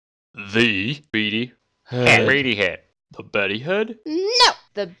The Beady Head. Beady Head. The Beady Head? No!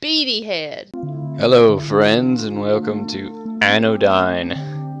 The Beady Head. Hello, friends, and welcome to Anodyne.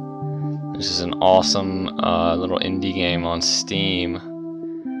 This is an awesome little indie game on Steam.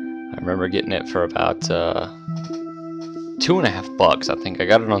 I remember getting it for about $2.50, I think. I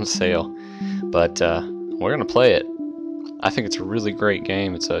got it on sale, but we're gonna play it. I think it's a really great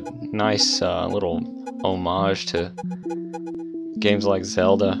game. It's a nice little homage to games like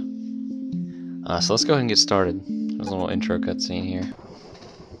Zelda. So let's go ahead and get started. There's a little intro cutscene here.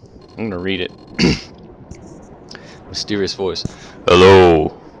 I'm gonna read it. Mysterious voice.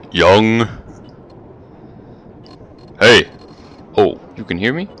 Hello, young. Hey. Oh, you can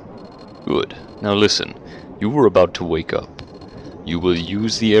hear me? Good. Now listen. You were about to wake up. You will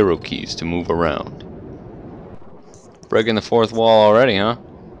use the arrow keys to move around. Breaking the fourth wall already, huh?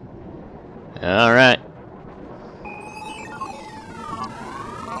 Alright.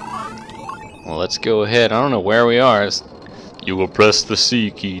 Well, let's go ahead. I don't know where we are. You will press the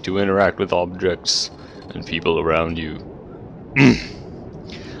C key to interact with objects and people around you. I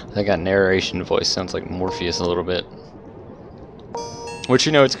think that narration voice sounds like Morpheus a little bit. Which,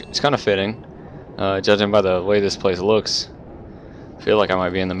 you know, it's kind of fitting. Judging by the way this place looks. I feel like I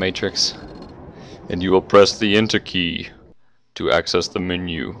might be in the Matrix. And you will press the Enter key to access the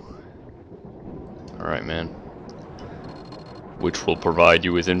menu. Alright, man. Which will provide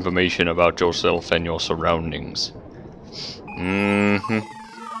you with information about yourself and your surroundings.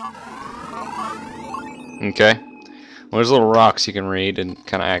 Okay. Well, there's little rocks you can read and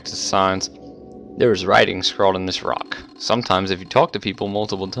kind of act as signs. There's writing scrawled in this rock. Sometimes if you talk to people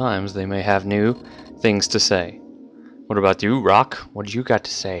multiple times, they may have new things to say. What about you, rock? What do you got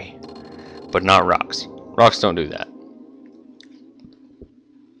to say? But not rocks. Rocks don't do that.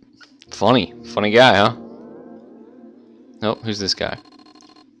 Funny guy, huh? Oh, who's this guy?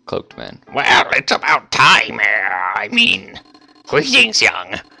 Cloaked man. Well, it's about time. Greetings,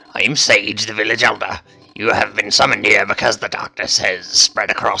 young. I am Sage, the village elder. You have been summoned here because the darkness has spread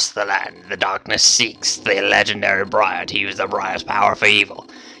across the land. The darkness seeks the legendary Briar to use the Briar's power for evil.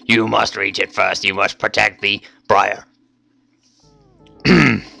 You must reach it first. You must protect the Briar.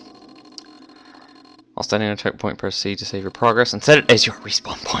 While standing on a checkpoint, press C to save your progress and set it as your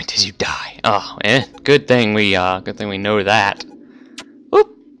respawn point as you die. Oh, good thing we know that.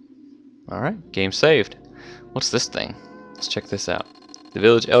 Whoop. All right, game saved. What's this thing? Let's check this out. The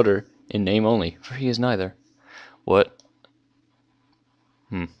village elder in name only, for he is neither. What?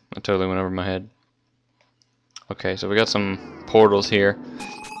 That totally went over my head. Okay, so we got some portals here.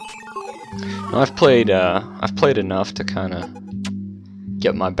 Now, I've played enough to kind of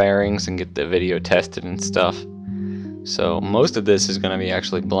get my bearings and get the video tested and stuff. So most of this is going to be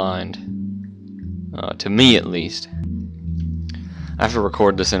actually blind, to me at least. I have to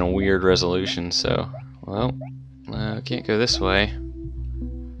record this in a weird resolution, so well, I can't go this way.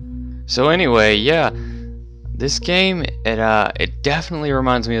 So anyway, yeah, this game it definitely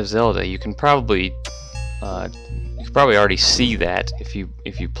reminds me of Zelda. You can probably already see that if you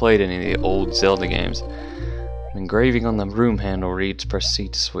played any of the old Zelda games. Engraving on the broom handle reads press C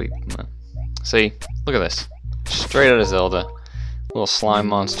to sweep. See, look at this. Straight out of Zelda. Little slime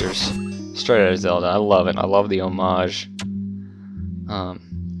monsters. Straight out of Zelda. I love it. I love the homage.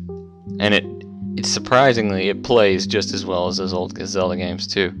 And it surprisingly it plays just as well as those old Zelda games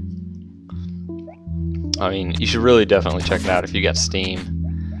too. I mean, you should really definitely check it out if you got Steam.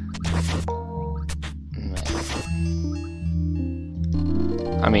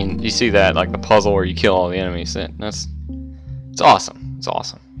 I mean, you see that, like the puzzle where you kill all the enemies. It's awesome. It's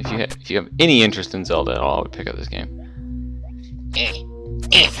awesome. If you have any interest in Zelda at all, I would pick up this game.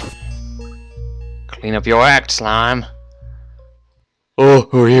 Clean up your act, slime. Oh,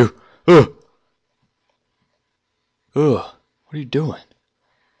 who are you? What are you doing?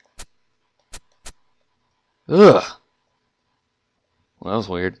 Well, that was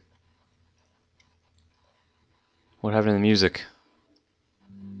weird. What happened to the music?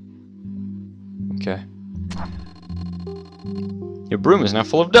 Okay. Your broom is now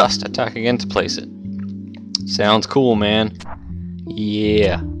full of dust. Attack again to place it. Sounds cool, man.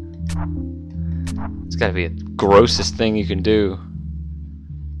 Yeah. It's gotta be the grossest thing you can do.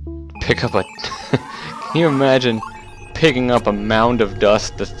 Pick up a... Can you imagine picking up a mound of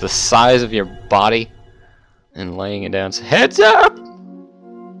dust that's the size of your body and laying it down? Heads up!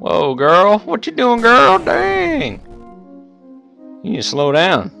 Whoa, girl. What you doing, girl? Dang. You need to slow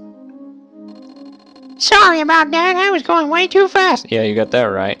down. Sorry about that. I was going way too fast. Yeah, you got that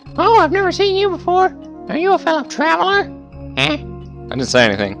right. Oh, I've never seen you before. Are you a fellow traveler? I didn't say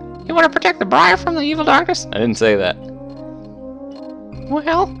anything. You want to protect the Briar from the evil darkness? I didn't say that.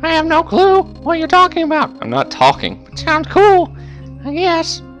 Well, I have no clue what you're talking about. I'm not talking. Sounds cool, I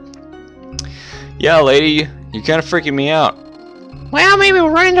guess. Yeah, lady, you're kind of freaking me out. Well, maybe we'll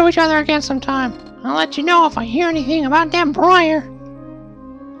run into each other again sometime. I'll let you know if I hear anything about that briar.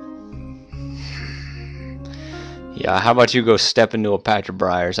 Yeah, how about you go step into a patch of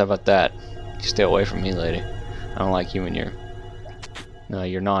briars? How about that? You stay away from me, lady. I don't like you and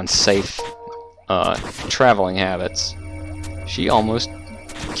your non-safe traveling habits. She almost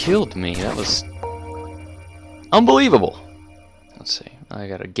killed me. That was unbelievable. Let's see. I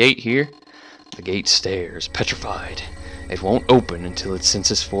got a gate here. The gate stares, petrified. It won't open until it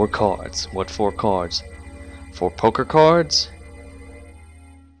senses 4 cards. What 4 cards? 4 poker cards?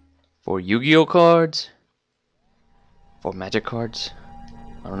 4 Yu-Gi-Oh cards? 4 magic cards?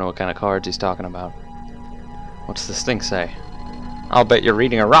 I don't know what kind of cards he's talking about. What's this thing say? I'll bet you're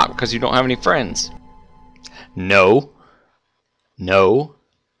reading a rock because you don't have any friends. No. No.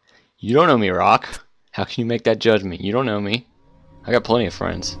 You don't know me, Rock. How can you make that judgment? You don't know me. I got plenty of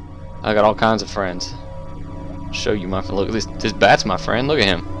friends. I got all kinds of friends. I'll show you my friend. Look, this bat's my friend. Look at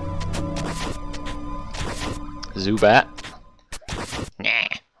him. Zubat. Nah.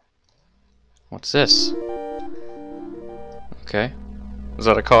 What's this? Okay. Was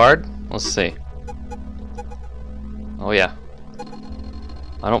that a card? Let's see. Oh yeah.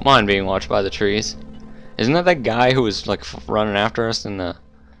 I don't mind being watched by the trees. Isn't that guy who was like running after us in the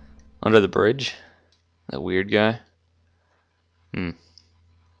under the bridge? That weird guy.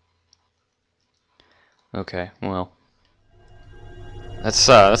 Okay, well. That's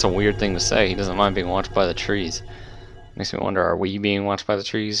a weird thing to say. He doesn't mind being watched by the trees. Makes me wonder, are we being watched by the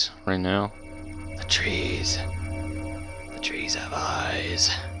trees right now? The trees. The trees have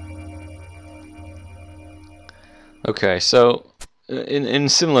eyes. Okay, so in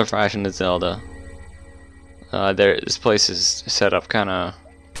similar fashion to Zelda, this place is set up kind of,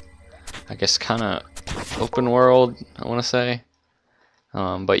 I guess, kind of open world, I want to say.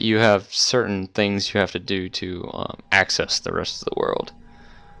 But you have certain things you have to do to access the rest of the world.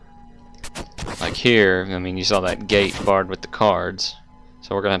 Like here, I mean, you saw that gate barred with the cards,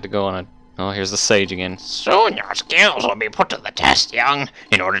 so we're gonna have to go on a. Oh, here's the sage again. Soon your skills will be put to the test, young.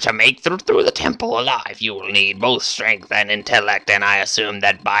 In order to make through the temple alive, you will need both strength and intellect, and I assume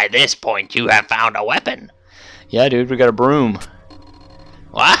that by this point you have found a weapon. Yeah, dude, we got a broom.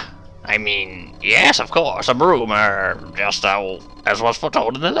 What? I mean, yes, of course, a broom, just as was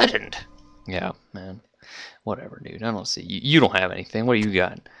foretold in the legend. Yeah, man. Whatever, dude. I don't see. You don't have anything. What do you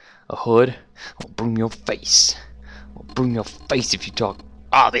got? A hood? I'll broom your face. I'll broom your face if you talk.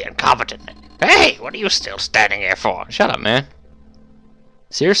 Oh, the incompetent. Hey, what are you still standing here for? Shut up, man.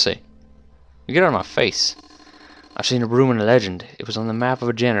 Seriously. You get out of my face. I've seen a broom in a legend. It was on the map of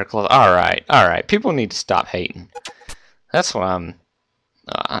a janitor closet. Alright. People need to stop hating. That's what I'm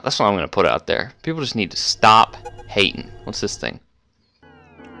gonna put out there. People just need to stop hating. What's this thing?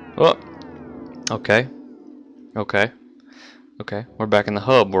 Oh. Okay. We're back in the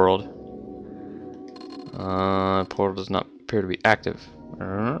hub world. Portal does not appear to be active.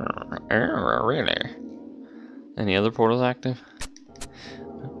 Really? Any other portals active?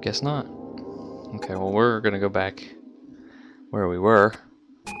 Guess not. Okay, well, we're gonna go back where we were.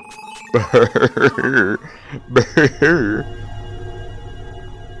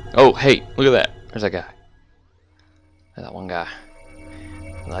 Oh, hey, look at that. There's that guy. That one guy.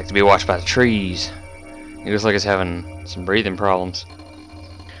 I like to be watched by the trees. He looks like he's having some breathing problems.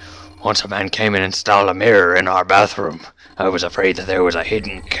 Once a man came and installed a mirror in our bathroom. I was afraid that there was a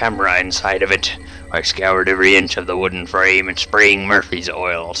hidden camera inside of it. I scoured every inch of the wooden frame and spraying Murphy's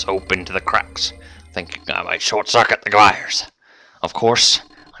oil soap into the cracks, thinking I might short-circuit the wires. Of course,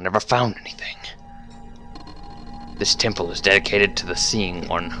 I never found anything. This temple is dedicated to the Seeing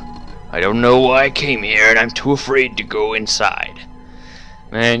One. I don't know why I came here, and I'm too afraid to go inside.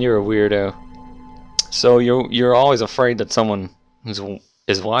 Man, you're a weirdo. So you're always afraid that someone is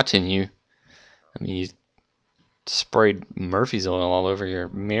watching you. I mean, you sprayed Murphy's oil all over your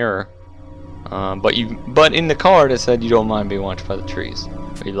mirror. But in the card it said you don't mind being watched by the trees.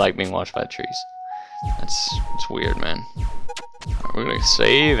 Or you like being watched by the trees. It's weird, man. Alright, we're gonna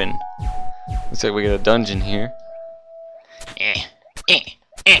save, and looks like we got a dungeon here.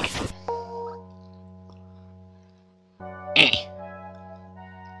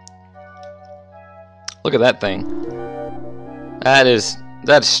 Look at that thing.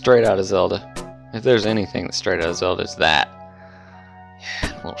 That's straight out of Zelda. If there's anything that's straight out of Zelda, it's that.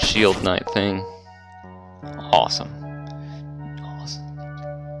 Yeah, little shield knight thing. Awesome.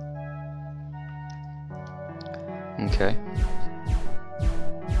 Okay.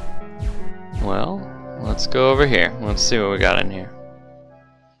 Well, let's go over here. Let's see what we got in here.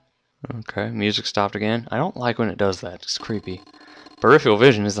 Okay, music stopped again. I don't like when it does that. It's creepy. Peripheral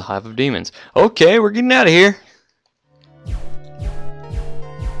vision is the hive of demons. Okay, we're getting out of here.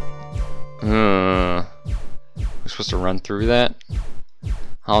 We're supposed to run through that?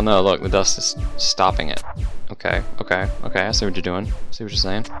 Oh no, look, the dust is stopping it. Okay, okay, okay, I see what you're doing. See what you're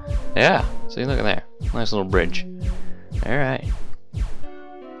saying? Yeah, see, look at there. Nice little bridge. Alright.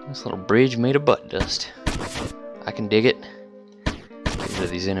 Nice little bridge made of butt dust. I can dig it. Get rid of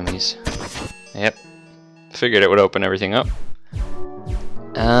these enemies. Yep. Figured it would open everything up.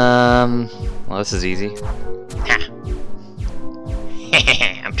 Well, this is easy. Ha!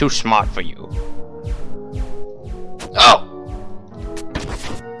 I'm too smart for you. Oh!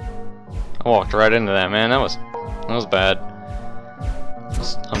 I walked right into that, man. That was bad.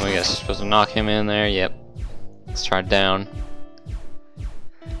 I'm gonna guess supposed to knock him in there. Yep. Let's try down.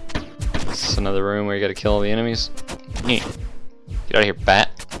 This is another room where you gotta kill all the enemies. Get out of here, bat.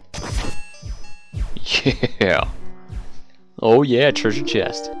 Yeah. Oh yeah, treasure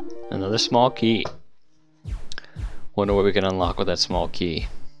chest. Another small key. Wonder what we can unlock with that small key.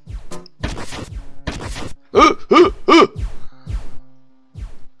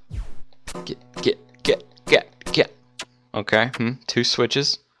 Get. Okay, 2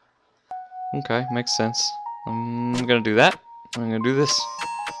 switches. Okay, makes sense. I'm gonna do that. I'm gonna do this.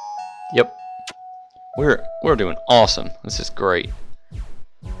 Yep. We're doing awesome. This is great.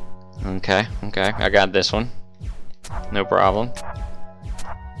 Okay, I got this one. No problem.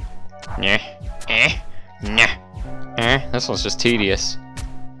 This one's just tedious.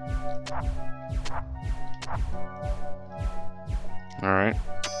 Alright.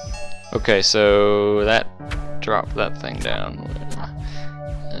 Okay, so that dropped that thing down.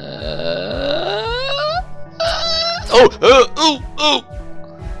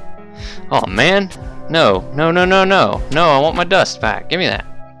 Oh man. No, I want my dust back. Give me that.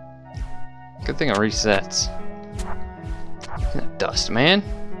 Good thing it resets. That dust, man.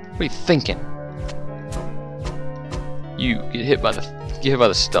 What are you thinking? You get hit by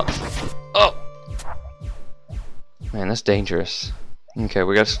the stuff. Oh! Man, that's dangerous. Okay,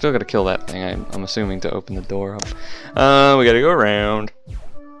 still gotta kill that thing. I'm assuming to open the door up. We gotta go around. I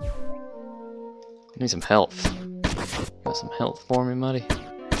need some health. Got some health for me, Muddy?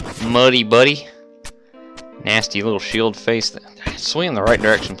 Muddy buddy. Nasty little shield face. Swing in the right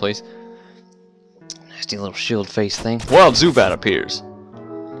direction, please. Nasty little shield face thing. Wild Zubat appears.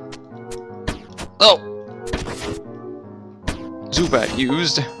 Oh! Zubat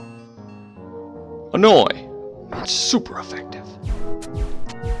used Annoy. It's super effective.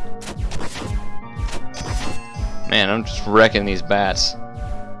 Man, I'm just wrecking these bats.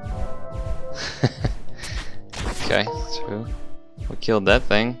 Okay, so we killed that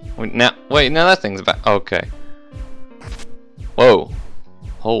thing. Now that thing's back. Okay. Whoa.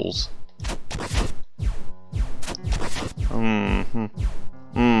 Holes.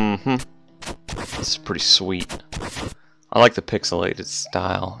 This is pretty sweet. I like the pixelated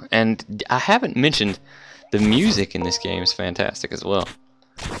style. And I haven't mentioned the music in this game is fantastic as well.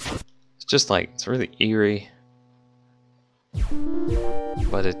 It's just like, it's really eerie.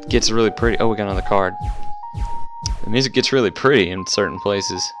 But it gets really pretty. Oh, we got another card. The music gets really pretty in certain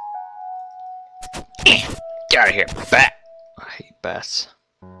places. Get out of here, bat! I hate bats.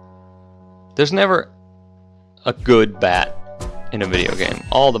 There's never a good bat in a video game.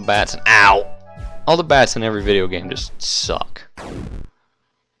 All the bats and ow! All the bats in every video game just suck.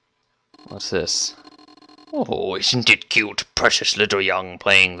 What's this? Oh, isn't it cute, precious little young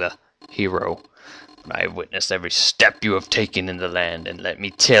playing the hero? But I have witnessed every step you have taken in the land, and let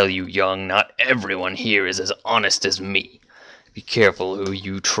me tell you, young, not everyone here is as honest as me. Be careful who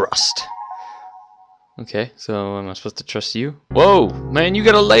you trust. Okay, so am I supposed to trust you? Whoa, man, you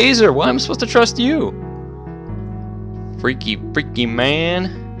got a laser! Why am I supposed to trust you? Freaky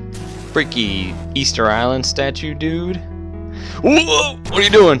man. Freaky Easter Island statue dude. Whoa! What are you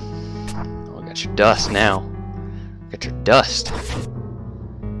doing? Oh, I got your dust now. Got your dust.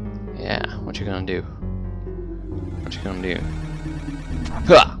 Yeah, what you gonna do? What you gonna do?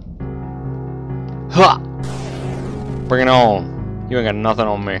 Ha! Ha! Bring it on. You ain't got nothing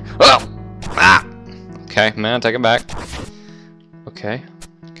on me. Oh! Ah! Okay, man, take it back. Okay.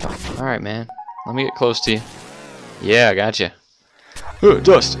 Alright, man. Let me get close to you. Yeah, I got you.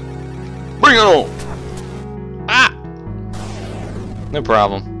 Dust! Bring it on! Ah! No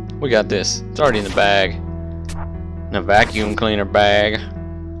problem. We got this. It's already in the bag. In a vacuum cleaner bag.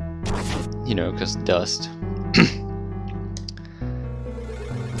 You know, because dust.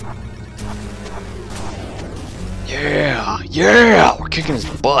 Yeah! We're kicking his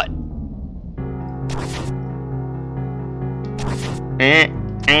butt.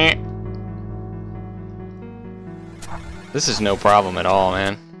 This is no problem at all,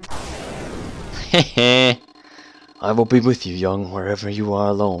 man. I will be with you, young, wherever you are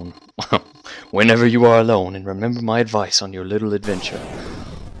alone. Whenever you are alone, and remember my advice on your little adventure.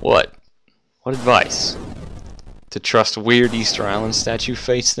 What? What advice? To trust weird Easter Island statue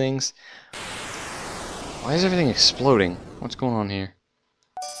face things? Why is everything exploding? What's going on here?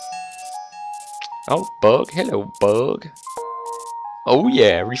 Oh, bug. Hello, bug. Oh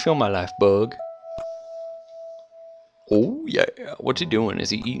yeah, refill my life, bug. Oh yeah, what's he doing? Is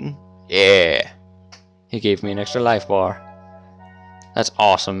he eating? Yeah. He gave me an extra life bar. That's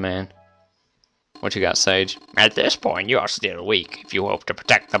awesome, man. What you got, Sage? At this point, you are still weak if you hope to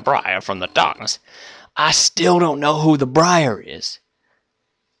protect the Briar from the darkness. I still don't know who the Briar is.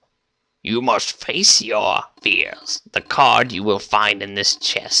 You must face your fears. The card you will find in this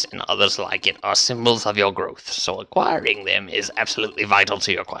chest and others like it are symbols of your growth, so acquiring them is absolutely vital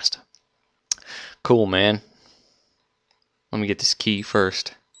to your quest. Cool, man. Let me get this key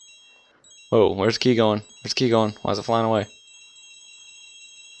first. Whoa, where's the key going? Where's the key going? Why is it flying away?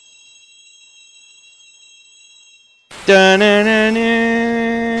 Da-na-na-na.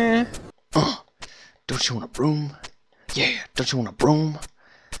 Don't you want a broom? Yeah, don't you want a broom?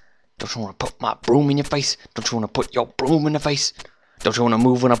 Don't you want to put my broom in your face? Don't you want to put your broom in the face? Don't you want to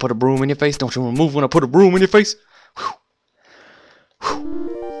move when I put a broom in your face? Don't you want to move when I put a broom in your face?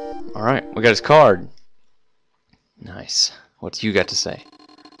 Alright, we got his card. Nice. What you got to say?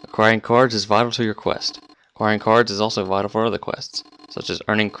 Acquiring cards is vital to your quest. Acquiring cards is also vital for other quests, such as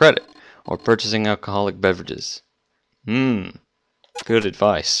earning credit or purchasing alcoholic beverages. Good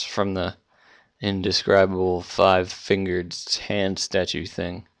advice from the indescribable five-fingered hand statue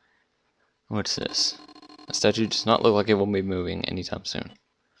thing. What's this? A statue does not look like it will be moving anytime soon.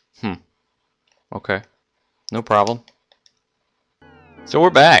 Okay. No problem. So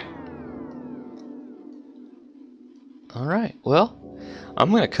we're back. Alright, well, I'm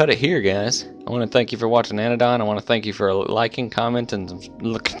going to cut it here, guys. I want to thank you for watching Anodyne. I want to thank you for liking, commenting,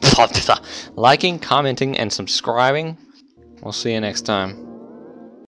 and subscribing. We'll see you next time.